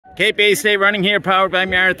Cape Bay State Running here, powered by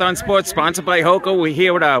Marathon Sports, sponsored by Hoco. We're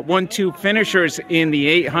here with our 1-2 finishers in the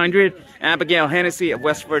 800. Abigail Hennessey of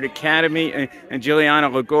Westford Academy and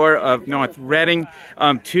Guiliana Ligor of North Reading.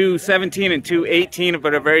 2:17 and 2:18,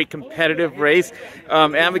 but a very competitive race.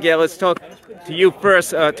 Abigail, let's talk to you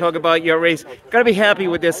first. Talk about your race. Got to be happy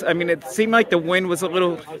with this. I mean, it seemed like the wind was a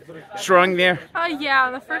little strong there. Yeah,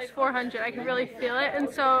 on the first 400, I could really feel it, and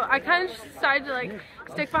so I kind of decided to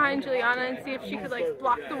stick behind Guiliana and see if she could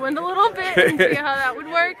block the wind a little bit and see how that would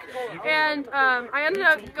work. And I ended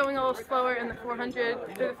up going a little slower in the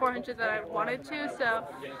 400 through the 400 that I wanted to. So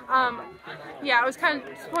yeah, I was kind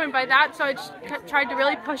of disappointed by that. So I just tried to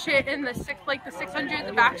really push it in the 600,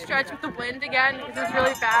 the back stretch with the wind again, because it was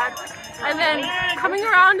really bad. And then coming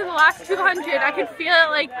around to the last 200, I could feel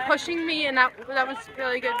it pushing me, and that was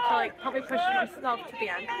really good to help me push myself to the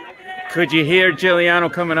end. Could you hear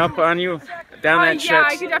Guiliana coming up on you down that stretch? Yeah,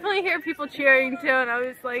 I could definitely hear people cheering too, and I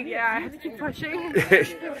was like, yeah, I have to keep pushing.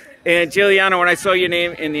 And Guiliana, when I saw your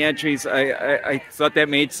name in the entries, I thought that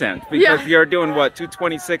made sense, because you're doing what,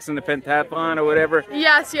 2:26 in the pentathlon or whatever?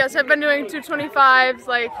 Yes, I've been doing 2:25s,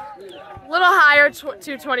 a little higher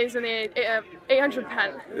 2:20s in the 800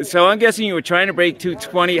 pen. So I'm guessing you were trying to break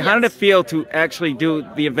 2:20. Yes. How did it feel to actually do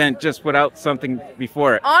the event just without something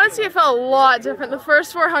before it? Honestly, it felt a lot different. The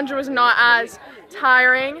first 400 was not as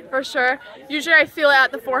tiring, for sure. Usually I feel it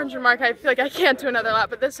at the 400 mark. I feel like I can't do another lap,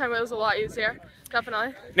 but this time it was a lot easier.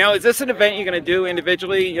 Definitely. Now, is this an event you're going to do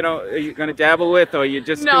individually? You know, are you going to dabble with, or are you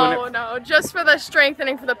just doing it? No, just for the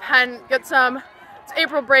strengthening for the pen. Get some. It's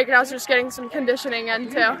April break, and I was just getting some conditioning in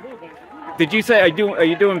too. Did you say, are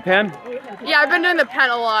you doing pen? Yeah, I've been doing the pen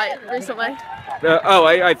a lot recently.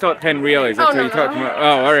 I thought pen relays. That's what you're talking about.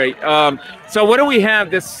 Oh, all right. So what do we have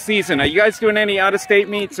this season? Are you guys doing any out-of-state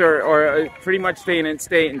meets, or pretty much staying in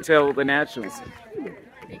state until the Nationals?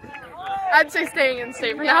 I'd say staying in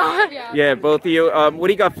state for now. Yeah, both of you. What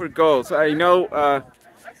do you got for goals? I know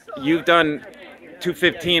you've done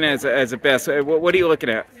 2:15 as a best. What are you looking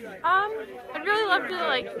at? I'd really love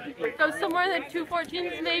to go somewhere in the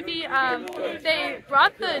 2:14s maybe. They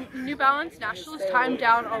brought the New Balance Nationals time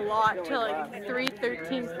down a lot to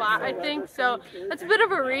 3:13 flat, I think. So that's a bit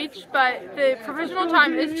of a reach, but the provisional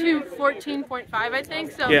time is 2:14.5, I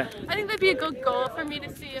think. So yeah. I think that'd be a good goal for me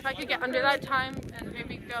to see if I could get under that time and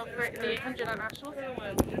maybe go for the 800 on Nationals.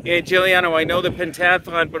 Yeah, Guiliana, I know the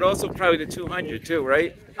pentathlon, but also probably the 200 too,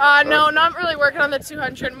 right? No, not really working on the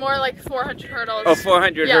 200, more 400 hurdles. Oh,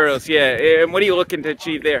 400 hurdles, yeah. And what are you looking to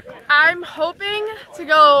achieve there? I'm hoping to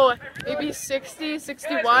go maybe 60,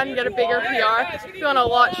 61, get a bigger PR. Feeling a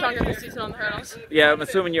lot stronger this season on the hurdles. Yeah, I'm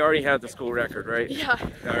assuming you already have the school record, right? Yeah.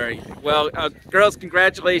 All right. Well, girls,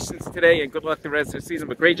 congratulations today, and good luck the rest of the season,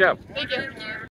 but great job. Thank you.